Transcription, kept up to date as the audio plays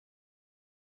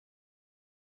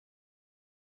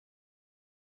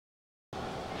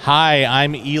Hi,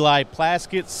 I'm Eli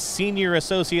Plaskett, Senior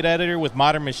Associate Editor with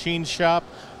Modern Machine Shop.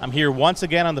 I'm here once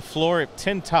again on the floor at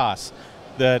TIMTOS,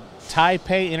 the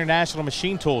Taipei International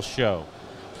Machine Tools Show.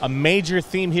 A major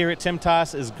theme here at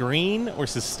TIMTOS is green or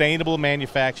sustainable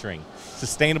manufacturing.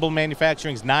 Sustainable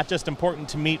manufacturing is not just important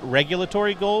to meet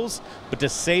regulatory goals, but to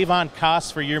save on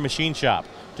costs for your machine shop.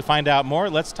 To find out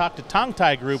more, let's talk to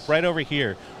TTGroup right over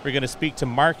here. We're going to speak to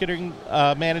Marketing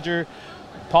Manager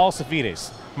Paul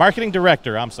Safides. Marketing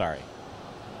Director, I'm sorry.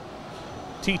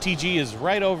 TTG is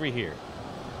right over here.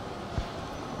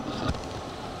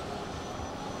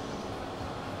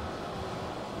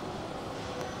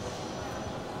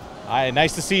 Hi,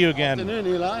 nice to see you again. Good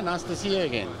afternoon, Eli. Nice to see you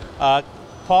again.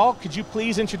 Paul, could you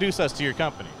please introduce us to your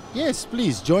company? Yes,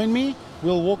 please join me.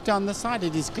 We'll walk down the side,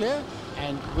 it is clear,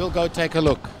 and we'll go take a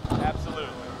look. Absolutely.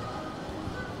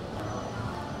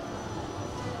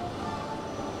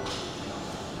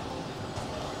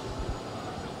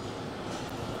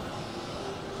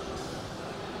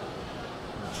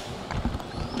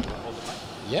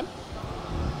 Yep.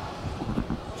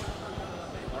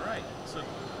 All right. So,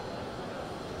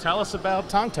 tell us about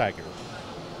TTGroup.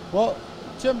 Well,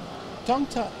 Jim,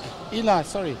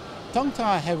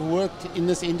 TTGroup have worked in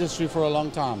this industry for a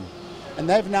long time, and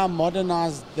they've now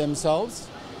modernized themselves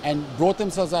and brought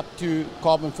themselves up to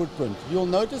carbon footprint. You'll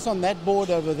notice on that board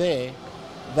over there,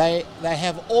 they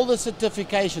have all the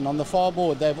certification on the far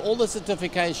board. They have all the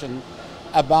certification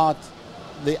about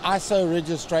the ISO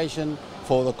registration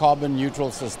for the carbon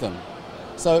neutral system.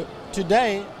 So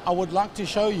today I would like to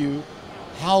show you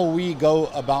how we go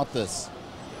about this.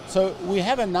 So we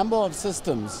have a number of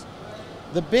systems.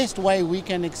 The best way we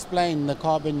can explain the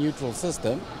carbon neutral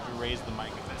system, Raise the mic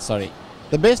a bit. sorry,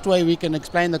 the best way we can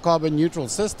explain the carbon neutral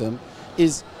system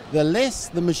is the less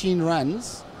the machine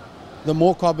runs, the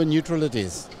more carbon neutral it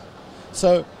is.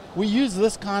 So we use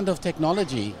this kind of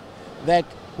technology that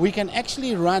we can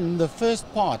actually run the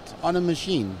first part on a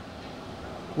machine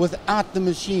without the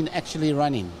machine actually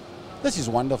running. This is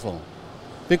wonderful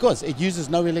because it uses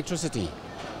no electricity.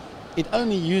 It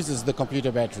only uses the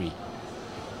computer battery.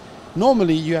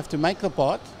 Normally you have to make the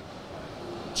part,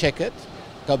 check it,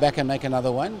 go back and make another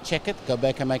one, check it, go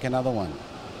back and make another one.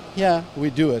 Here we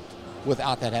do it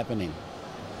without that happening.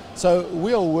 So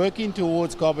we are working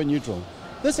towards carbon neutral.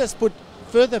 This has put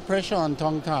further pressure on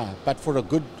TTGroup, but for a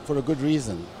good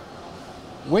reason.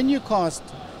 When you cast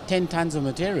 10 tons of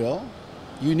material,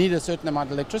 you need a certain amount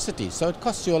of electricity, so it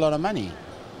costs you a lot of money.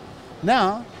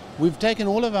 Now, we've taken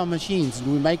all of our machines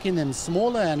and we're making them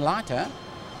smaller and lighter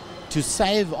to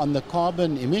save on the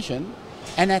carbon emission,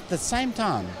 and at the same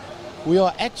time, we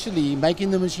are actually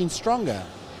making the machine stronger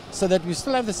so that we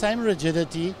still have the same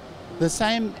rigidity, the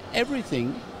same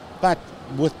everything, but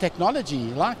with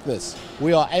technology like this,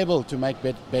 we are able to make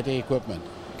better equipment.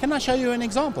 Can I show you an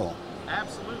example?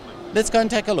 Absolutely. Let's go and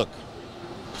take a look.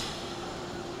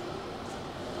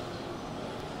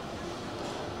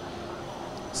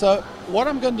 So what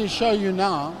I'm going to show you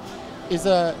now is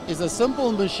a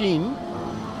simple machine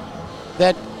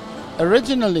that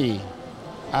originally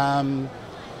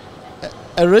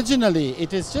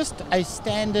it is just a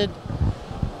standard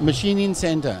machining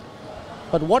center.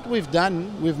 But what we've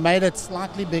done, we've made it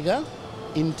slightly bigger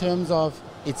in terms of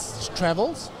its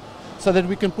travels so that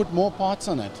we can put more parts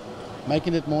on it,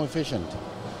 making it more efficient.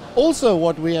 Also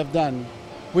what we have done,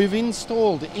 we've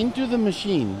installed into the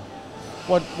machine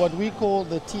what we call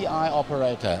the TI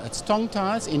operator. It's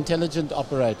TTGroup's intelligent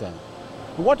operator.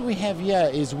 What we have here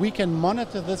is we can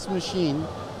monitor this machine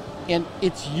and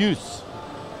its use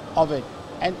of it.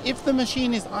 And if the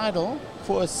machine is idle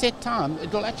for a set time,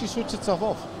 it will actually switch itself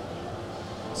off.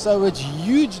 So it's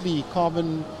hugely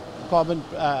carbon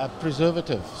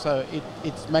preservative. So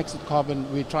it makes it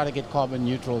carbon, we try to get carbon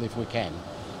neutral if we can.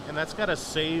 And that's got to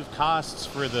save costs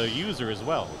for the user as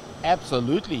well.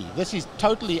 Absolutely. This is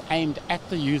totally aimed at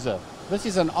the user. This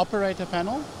is an operator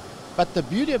panel, but the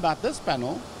beauty about this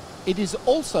panel, it is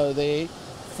also there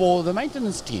for the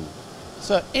maintenance team.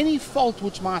 So any fault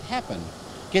which might happen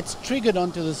gets triggered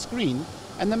onto the screen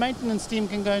and the maintenance team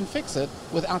can go and fix it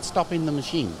without stopping the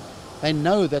machine. They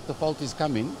know that the fault is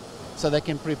coming, so they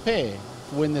can prepare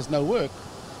when there's no work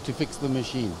to fix the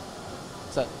machine.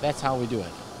 So that's how we do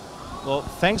it. Well,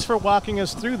 thanks for walking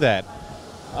us through that.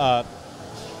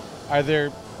 Are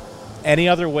there any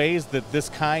other ways that this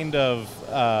kind of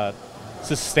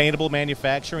sustainable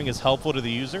manufacturing is helpful to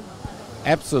the user?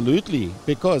 Absolutely,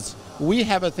 because we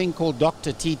have a thing called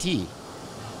Dr. TT.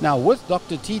 Now with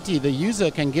Dr. TT, the user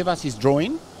can give us his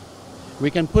drawing, we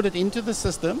can put it into the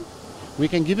system, we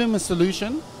can give him a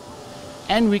solution,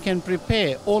 and we can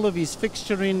prepare all of his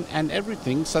fixturing and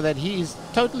everything so that he is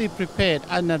totally prepared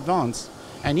in advance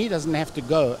and he doesn't have to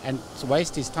go and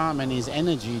waste his time and his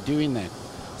energy doing that.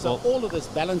 So all of this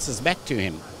balances back to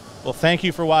him. Well, thank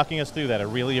you for walking us through that. I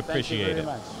really appreciate it. Thank you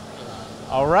very much.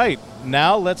 All right,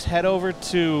 now let's head over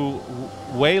to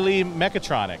WELE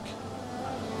Mechatronic.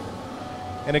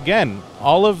 And again,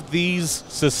 all of these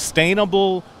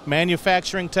sustainable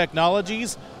manufacturing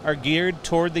technologies are geared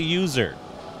toward the user.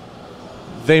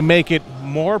 They make it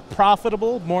more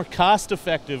profitable, more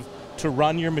cost-effective to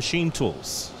run your machine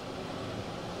tools.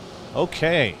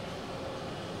 Okay.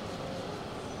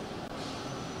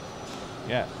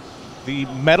 Yeah, the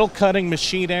metal cutting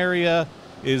machine area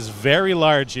is very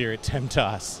large here at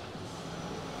TIMTOS.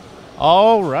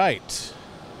 All right.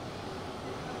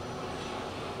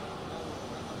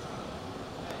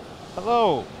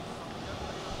 Hello.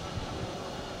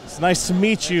 It's nice to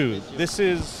meet you. This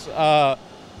is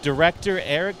Director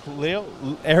Eric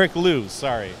Liu.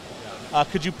 Sorry.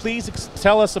 Could you please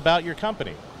tell us about your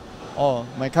company? Oh,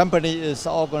 my company is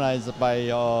organized by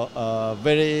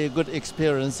very good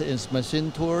experience in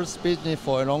machine tools business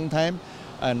for a long time,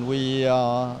 and we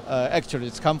actually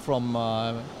come from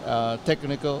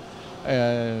technical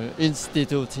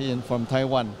institute from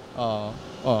Taiwan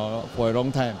for a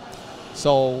long time.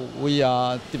 So we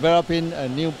are developing a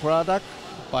new product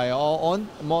by our own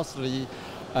mostly,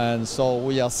 and so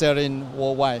we are selling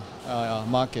worldwide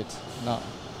market now.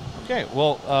 Okay,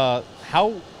 well,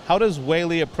 how does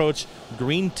WELE approach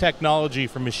green technology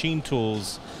for machine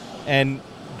tools and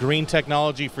green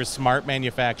technology for smart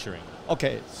manufacturing?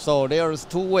 Okay, so there's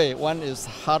two ways. One is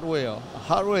hardware.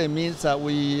 Hardware means that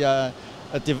we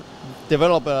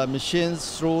develop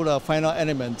machines through the final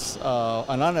elements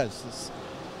analysis,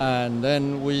 and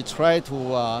then we try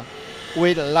to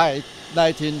with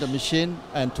light in the machine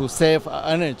and to save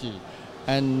energy.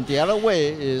 And the other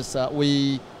way is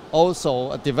we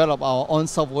also develop our own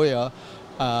software.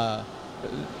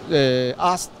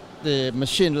 Ask the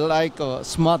machine like a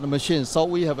smart machine, so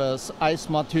we have a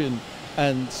iSmart tune,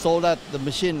 and so that the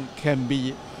machine can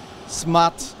be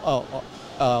smart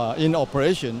in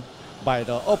operation by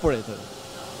the operator.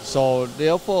 So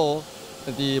therefore,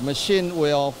 the machine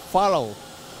will follow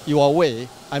your way.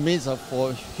 I mean,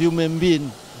 for human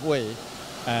being way,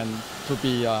 and to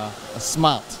be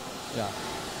smart. Yeah.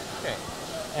 Okay.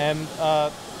 And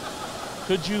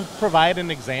could you provide an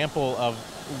example of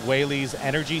WELE's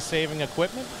energy-saving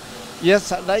equipment?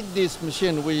 Yes, like this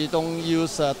machine, we don't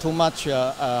use too much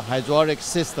hydraulic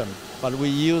system, but we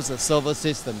use a servo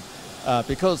system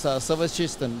because servo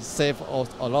system save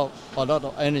a lot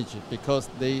of energy because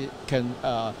they can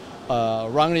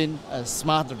run in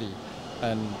smartly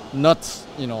and not,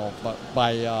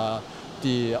 by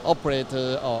the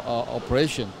operator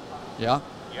operation. Yeah.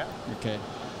 Yeah. Okay.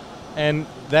 And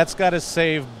that's got to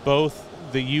save both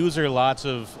the user lots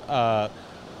of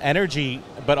energy,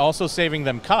 but also saving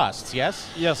them costs, yes?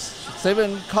 Yes,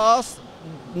 saving costs,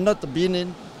 not the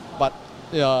beginning, but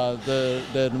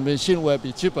the machine will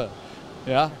be cheaper.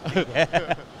 Yeah.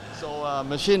 So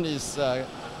machine is,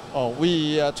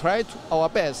 we try our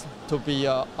best to be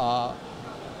a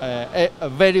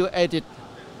value added,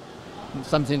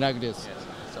 something like this.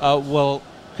 Yes. Well,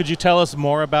 could you tell us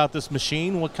more about this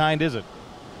machine? What kind is it?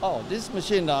 Oh, this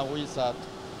machine with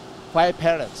 5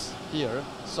 pellets here.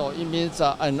 So it means,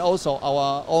 and also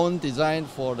our own design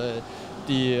for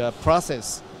the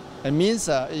process. It means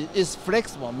it's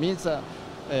flexible. Means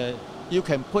you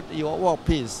can put your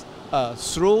workpiece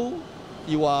through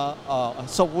your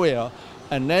software,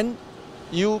 and then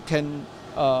you can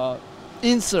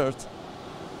insert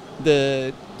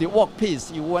the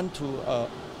workpiece you want to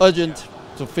urgent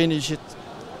to finish it,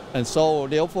 and so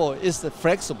therefore it's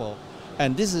flexible.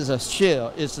 And this is a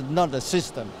shell. It's not a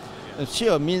system. A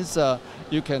shell means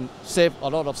you can save a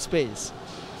lot of space,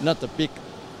 not a big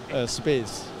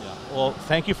space. Yeah. Well,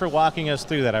 thank you for walking us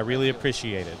through that. I really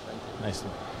appreciate it. Nice.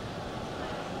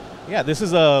 Yeah, this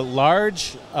is a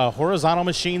large horizontal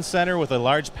machine center with a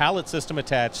large pallet system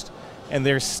attached, and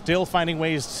they're still finding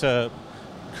ways to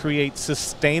create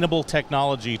sustainable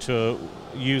technology to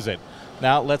use it.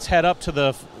 Now let's head up to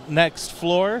the next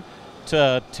floor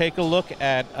to take a look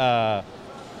at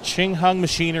Qingheng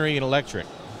Machinery and Electric.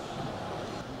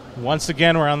 Once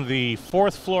again, we're on the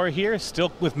 4th floor here, still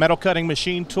with metal cutting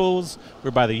machine tools.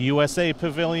 We're by the USA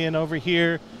Pavilion over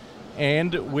here,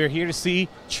 and we're here to see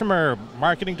CHMER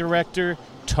Marketing Director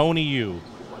Tony Yu.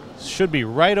 Should be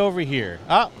right over here.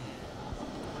 Ah.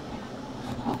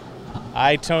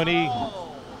 Hi, Tony.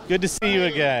 Good to see you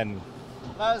again.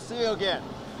 Nice to see you again.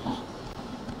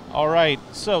 All right,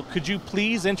 so could you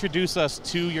please introduce us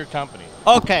to your company?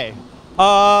 Okay.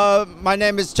 My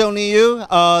name is Tony Yu,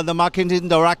 the marketing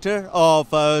director of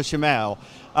CHMER.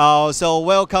 So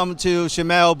welcome to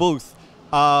CHMER booth.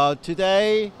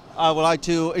 Today I would like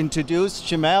to introduce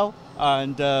CHMER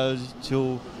and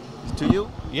to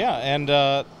you. Yeah,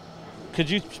 and could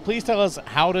you please tell us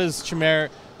how does CHMER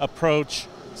approach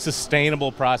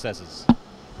sustainable processes?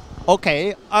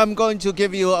 Okay, I'm going to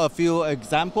give you a few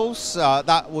examples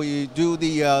that we do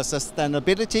the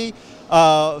sustainability.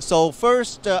 So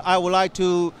first, I would like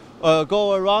to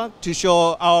go around to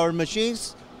show our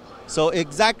machines. So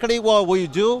exactly what we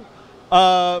do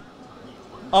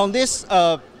on this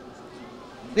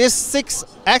this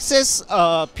 6-axis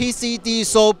PCD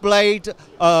saw blade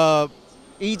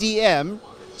EDM.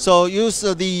 So use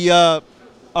the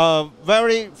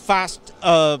very fast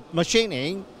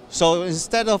machining. So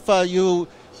instead of you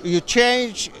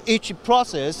change each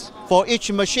process for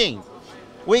each machine,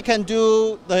 we can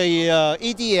do the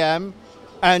EDM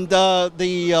and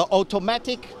the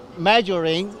automatic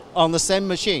measuring on the same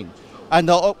machine. And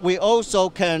we also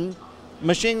can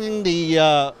machining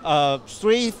the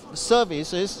 3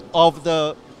 services of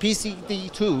the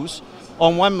PCD tools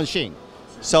on one machine.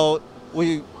 So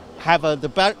we have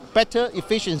the better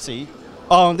efficiency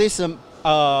on this the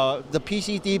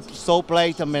PCD saw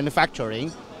blade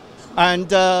manufacturing. And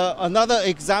another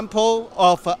example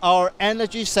of our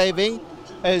energy saving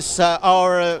is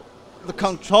the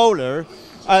controller.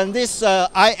 And this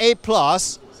IA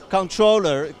Plus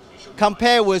controller,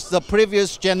 compared with the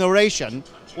previous generation,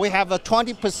 we have a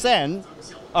 20%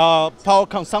 power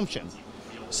consumption.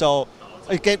 So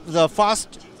it gets the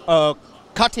fast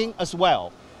cutting as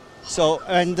well. So,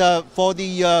 and for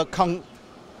the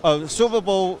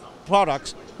consumable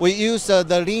products, we use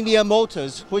the linear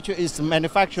motors, which is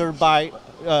manufactured by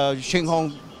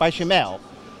CHMER,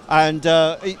 and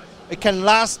it can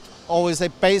last, always say,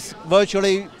 base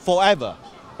virtually forever.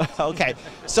 Okay,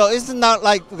 so it's not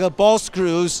like the ball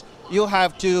screws. You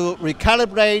have to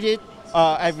recalibrate it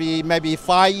every maybe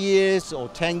 5 years or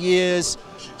 10 years.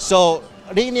 So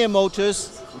linear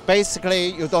motors,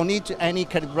 basically, you don't need any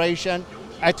calibration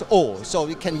at all. So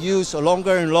you can use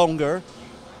longer and longer.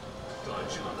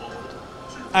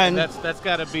 And that's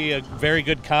got to be a very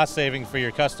good cost saving for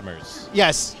your customers.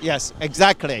 Yes, yes,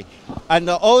 exactly. And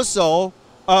also,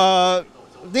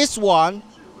 this one,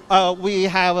 we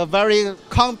have a very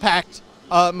compact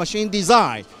machine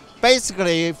design.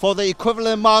 Basically, for the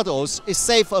equivalent models, it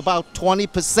saves about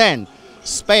 20%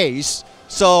 space,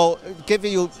 so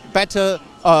giving you better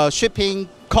shipping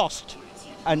cost,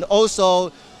 and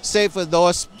also save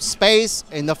those space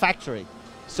in the factory.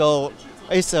 So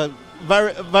it's a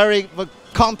very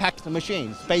compact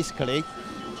machines, basically.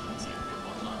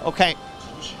 Okay.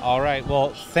 All right. Well,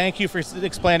 thank you for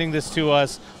explaining this to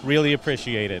us. Really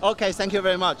appreciate it. Okay. Thank you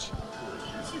very much.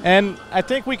 And I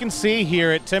think we can see here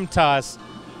at TIMTOS,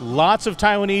 lots of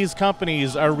Taiwanese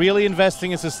companies are really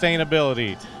investing in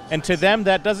sustainability. And to them,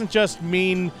 that doesn't just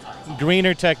mean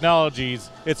greener technologies.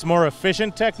 It's more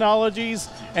efficient technologies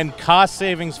and cost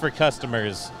savings for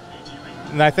customers.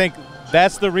 And I think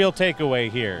that's the real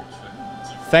takeaway here.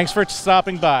 Thanks for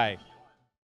stopping by.